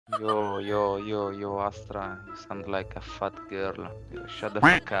Yo, Astra, you sound like a fat girl. Shut the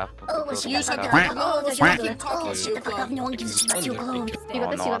fuck up. Oh, You shut the fuck fuck up. No, Oh, keep talking, shut the fuck up. No one gives a shit about you,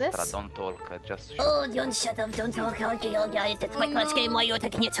 Clove. No, Astra, don't talk. Just shut Oh, don't shut up. Don't talk. Okay, oh, guys, that's my clutch game. Why you're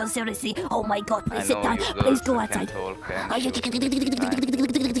taking it so seriously? Oh my god, please sit down. Please go outside.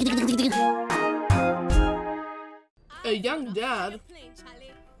 A young dad?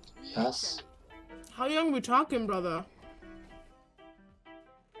 Yes. How young we talking, brother?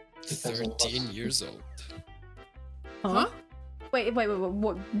 13 years old. Huh? Wait,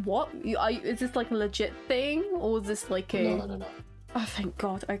 what? Is this like a legit thing, or is this like a... No. Oh, thank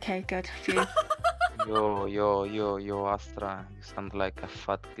god. Okay, good. Phew. Yo, Astra, you sound like a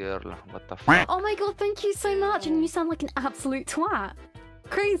fat girl. What the fuck? Oh my god, thank you so much, and you sound like an absolute twat.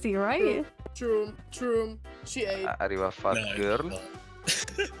 Crazy, right? True. She ate. Are you a fat girl?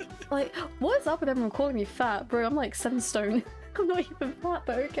 Like, what is up with everyone calling me fat? Bro, I'm like 7 stone. I'm not even fat,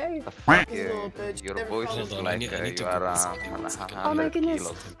 but okay. The fuck? Little bitch. Your voice is like you are Oh my goodness.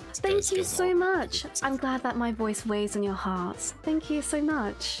 kilos. Thank you so much. I'm glad that my voice weighs on your hearts. Thank you so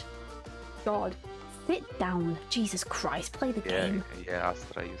much. God. Sit down. Jesus Christ, play the game. Yeah,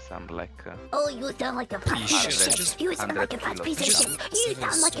 Astra, you sound like... Oh, you sound like a fat piece of shit. You sound like a fat piece of shit. You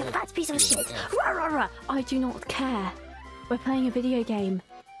sound like a fat piece of shit. Rah, rah, rah. I do not care. We're playing a video game.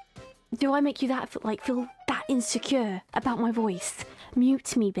 Do I make you feel that insecure about my voice?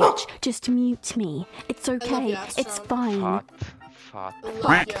 Mute me, bitch. Just mute me. It's okay. It's fine. Fat.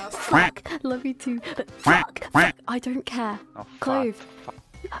 Fuck. Love you too. But fuck. I don't care. Oh, Clove.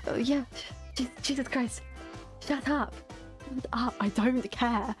 Yeah. Jesus Christ. Shut up. I don't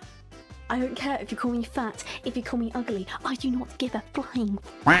care. I don't care if you call me fat, if you call me ugly. I do not give a flying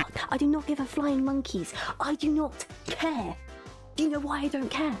fuck. I do not give a flying monkeys. I do not care. Do you know why I don't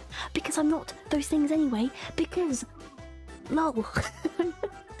care? Because I'm not those things anyway. Because... lol.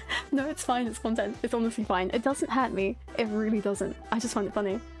 No, it's fine. It's content. It's honestly fine. It doesn't hurt me. It really doesn't. I just find it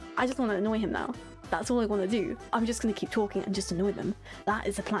funny. I just want to annoy him now. That's all I want to do. I'm just going to keep talking and just annoy them. That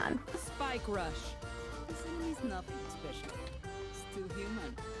is the plan. Spike rush. This enemy's nothing special. Still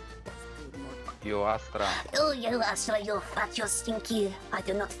human. Yo, Astra. Oh, you Astra, you're fat, you're stinky. I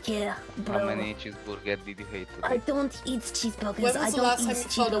do not care, bro. How many cheeseburgers did you hate today? I don't eat cheeseburgers. When was the last time you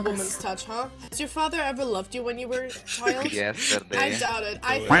felt a cheeseburgers. woman's touch, huh? Has your father ever loved you when you were a child? Yesterday. I doubt it.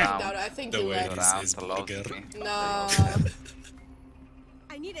 I doubt it. I think you way left. he's loves me. No.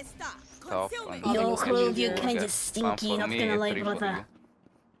 I need a stop. Stop. Yo, Clove, you're Okay. kinda stinky, not gonna lie, brother.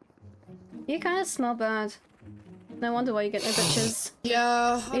 You kind of smell bad. No wonder why you get no bitches.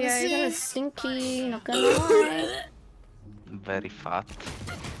 Yeah, honestly. Yeah, you're kind of stinky, not gonna lie. Very fat.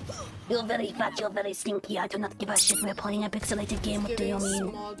 You're very fat, you're very stinky. I do not give a shit. We're playing a pixelated game. What do you mean?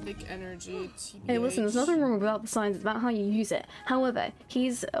 Small, big energy. TBH. Hey, listen, there's nothing wrong about the signs, it's about how you use it. However,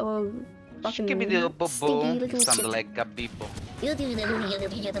 he's a fucking stinky little Sound shit. like a bibbo. Oh,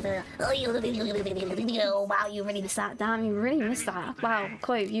 wow, you really missed that. Damn, you really missed that. Wow,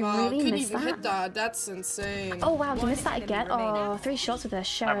 Clove, you really couldn't missed even that. hit that. That's insane. Oh wow, you missed that again? Oh, 3 shots with a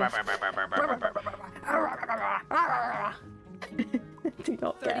sheriff. Do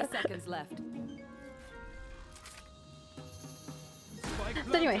not 30 care. seconds left.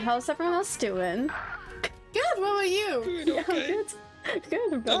 So anyway, how's everyone else doing? Good, what about you? Yeah, I'm good. Good,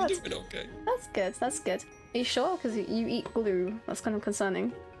 I'm I'm glad. doing okay. That's good, that's good. Are you sure? Because you eat glue. That's kind of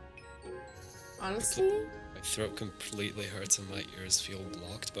concerning. Honestly? My throat completely hurts and my ears feel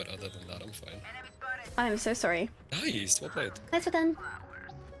blocked, but other than that, I'm fine. I am so sorry. Nice, well played. Nice for then.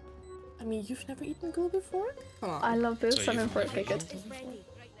 I mean, you've never eaten glue before? Come on. I love this. So I'm in you've for it. never Okay, good.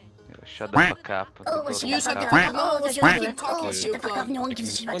 Shut the fuck up. Oh, Because shut the fuck up. No, Oh, just shut keep talking, the fuck up. No one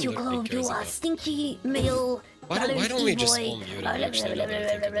gives a shit about you, Wonder Clove. because You are of- stinky male. Why don't we just boy. all mute him actually? Now that I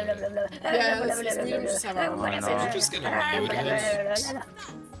think about it. Yeah, let's just have our own. I'm just gonna mute him.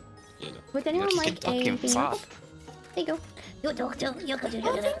 You know. Would anyone you're like a fucking video? fat. There you go. You doctor, you could do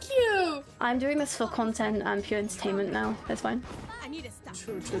Oh, that. thank you! I'm doing this for content and pure entertainment now. That's fine. I need a stop.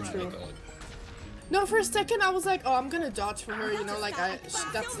 True. Oh my god. No, for a second I was like, oh, I'm gonna dodge for her, you know, like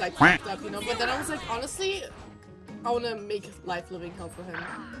that's like fucked up, you know. But then I was like, honestly, I wanna make life living hell for him.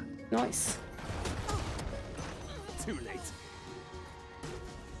 Nice. Too late.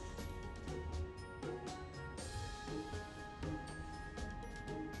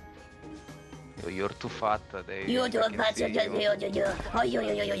 You're too fat. They You do can fat. see you. Oh, yo.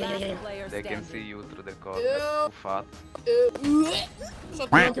 Player They can standing. see you through the cord. Ew. Too fat.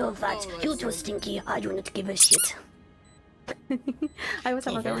 Shut You do fat. You too stinky. I do not give a shit. I was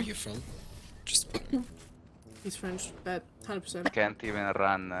Oh, have where are a you from? Just He's French, bet 100%. Can't even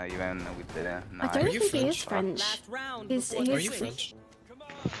run even with the I knife. don't Are you think he is French? French. Last round. He's Are you French?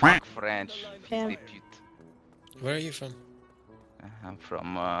 Fuck French. Yeah. Fils de pute. Where are you from? I'm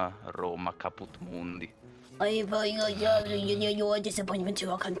from Roma, Caput Mundi. You are disappointment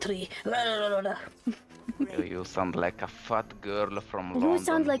to our country. You sound like a fat girl from You London.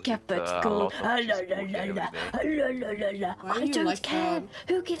 sound like a with, fat a girl. lot of cheeseburger every day. Why do I you don't like care. that?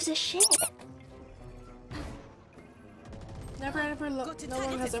 Who gives a shit? Never ever loved. No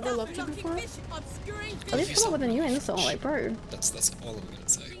one has ever loved you before. At least come up with a new insult, like, bro. That's all I'm gonna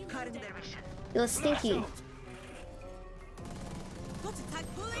say. You're stinky. Got to tag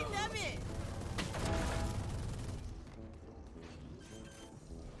pulling them in.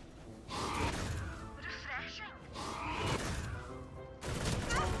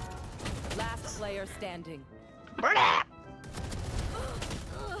 Last player standing.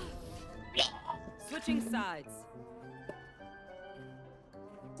 Switching sides.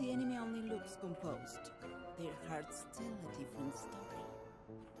 The enemy only looks composed. Their hearts tell a different story.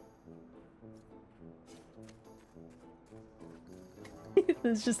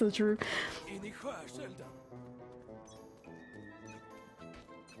 It's just the truth.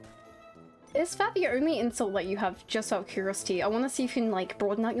 Is that the only insult that you have, just out of curiosity? I want to see if you can, like,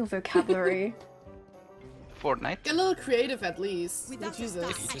 broaden out your vocabulary. Fortnite? Get a little creative at least. Like, Did you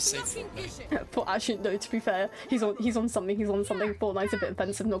Jesus. just say Fortnite? But actually, no, to be fair, he's on something, Fortnite's a bit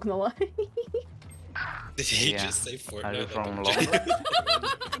offensive, not gonna lie. Did he Yeah. just say Are you Fortnite? from I'm London?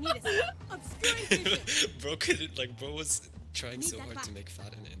 joking. Bro couldn't, like, bro was trying so hard to make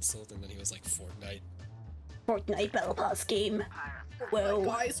fat an insult and then he was like Fortnite. Fortnite Battle Pass game. Well,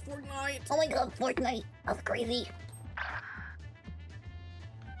 Guys, Fortnite. oh my god, Fortnite. That's crazy.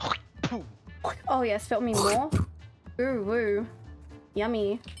 Oh yeah, spill me more. Ooh, woo.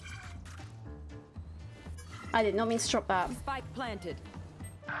 Yummy. I did not mean to drop that. Spike planted.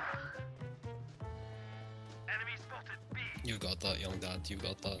 You got that, young dad, you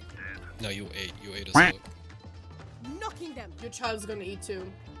got that. No, you ate as well. Knocking them. Your child's gonna eat too.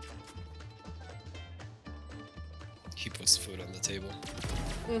 He puts food on the table.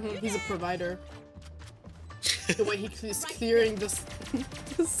 He's a provider. The way he's clearing this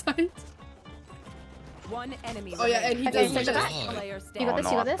the site. One enemy. Oh yeah, and he Okay, does take it that. back. Player You standing. got Oh this,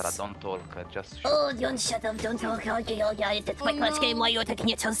 no, you got Astra, this? don't talk. Just shoot. Oh, don't shut up, don't talk. Okay, guys, it's my clutch game. Why are you taking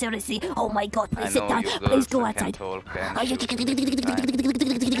it so seriously? Oh my god, I please sit know down. you Please girls go can outside. talk and Oh, shoot. Do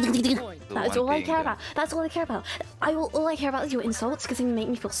That's one all I thing, care then. about. That's all I care about. All I care about is your insults because they make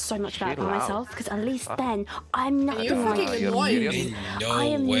me feel so much better Chill about out. myself. Because at least then I'm nothing you're like freaking you're annoying. serious? Ain't no I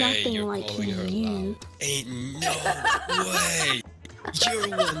am way nothing you're like calling her you. loud. Ain't no way. You're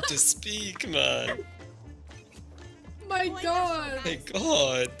one to speak, man. My god. My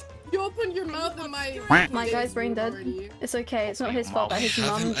god. You opened your mouth in my... My guy's brain dead. already. It's okay. It's not his fault that his Have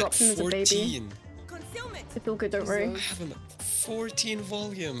mum him dropped at him as a baby. 14. Concealment. I feel good. Don't worry. Jesus. Have him at 14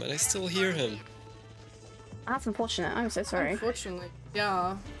 volume and I still hear him. That's unfortunate. I'm so sorry. Unfortunately.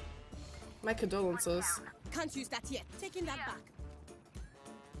 Yeah. My condolences. Can't use that yet. Taking that back.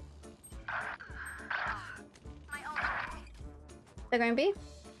 They're going B.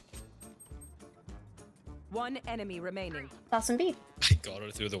 One enemy remaining. That's in B. I got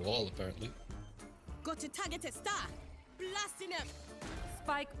her through the wall, apparently. Got to target a star. Blasting them.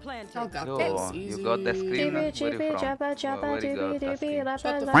 Spike planted. Oh god, Yo, that's you easy. got the screen? Where you from? Jabba, jabba, Where you doobie, got that doobie, screen? blah,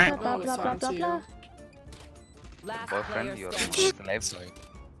 Shut the blah, fuck blah, up, blah, it's blah, fine blah, to you. blah. Last Boyfriend, player you're standing. slave. Sorry.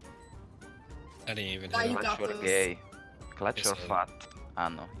 I didn't even Why hear you her. got Clutch, you're this? gay. Clutch, Yes, you're I am. fat. Ah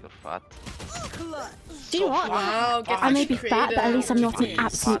no, you're fat. Do you know what? Wow, get I may much be fat, but at least I'm not an creative.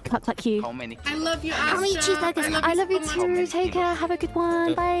 absolute cunt like you. How many? I love you, How many Astra. cheeseburgers? I love you so too. much. Take care. Have a good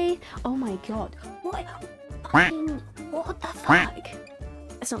one. Bye. Oh my god. What? Fucking, what the fuck?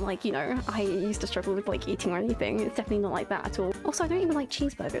 It's not like, you know, I used to struggle with like eating or anything. It's definitely not like that at all. Also, I don't even like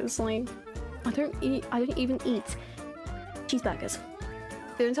cheeseburgers. Like, I don't even eat cheeseburgers.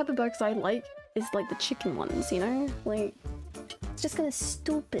 The only type of burgers I like is like the chicken ones, you know? Like, it's just kind of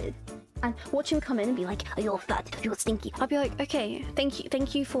stupid. And watch him come in and be like, oh, you're fat, you're stinky. I'll be like, okay,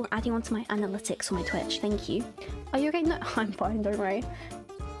 thank you for adding on to my analytics on my Twitch, thank you. Are you okay? No, I'm fine, don't worry.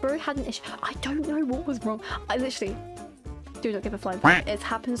 Bro had an issue. I don't know what was wrong. I literally do not give a flying fuck. It's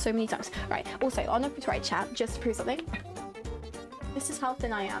happened so many times. Right, also, on the right chat, just to prove something. This is how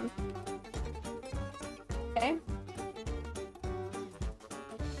thin I am. Okay?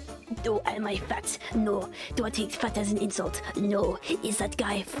 No, am I fat? No. Do I take fat as an insult? No. Is that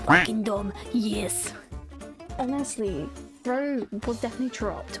guy fucking dumb? Yes. Honestly, bro was definitely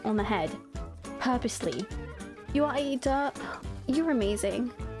dropped on the head. Purposely. You are a dirt. You're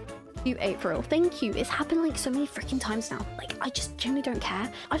amazing. You April. Thank you. It's happened like so many freaking times now. Like, I just genuinely don't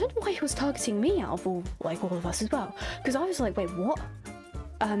care. I don't know why he was targeting me out of all of us as well. Because I was like, wait, what?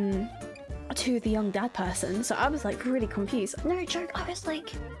 to the young dad person, so I was like really confused. No joke, I was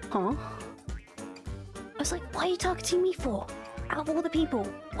like, huh? I was like, why are you targeting me for? Out of all the people,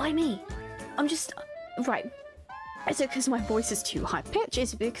 why me? I'm just, right. Is it because my voice is too high pitched?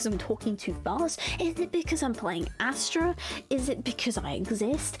 Is it because I'm talking too fast? Is it because I'm playing Astra? Is it because I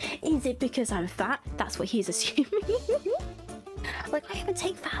exist? Is it because I'm fat? That's what he's assuming. Like, I even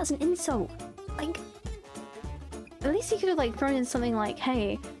take fat as an insult. Like, at least he could have like thrown in something like,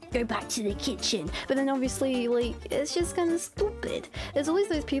 hey, go back to the kitchen. But then obviously, like, it's just kind of stupid. There's always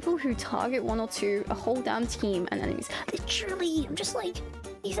those people who target one or two, a whole damn team and enemies. Literally, I'm just like,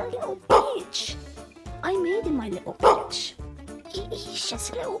 he's a little bitch. I made him my little bitch. He's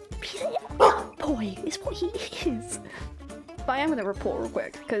just a little boy, is what he is. But I am gonna report real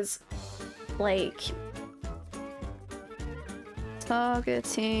quick, because, like,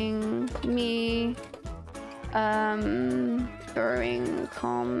 targeting me, throwing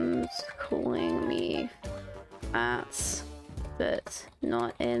comms, calling me fat, but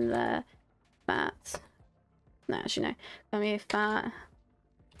not in the fat. No, actually no. Calling me fat,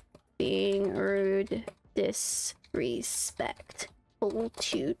 being rude, disrespectful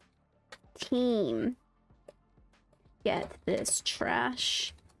to team. Get this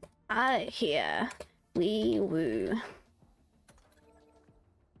trash out of here. Wee woo.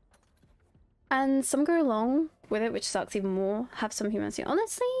 And some go along with it, which sucks even more. Have some humanity.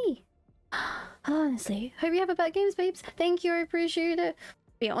 Honestly. Honestly. Hope you have a better games, babes. Thank you, I appreciate it.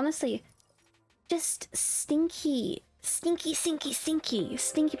 But yeah, honestly. Just stinky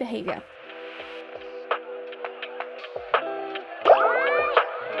behavior.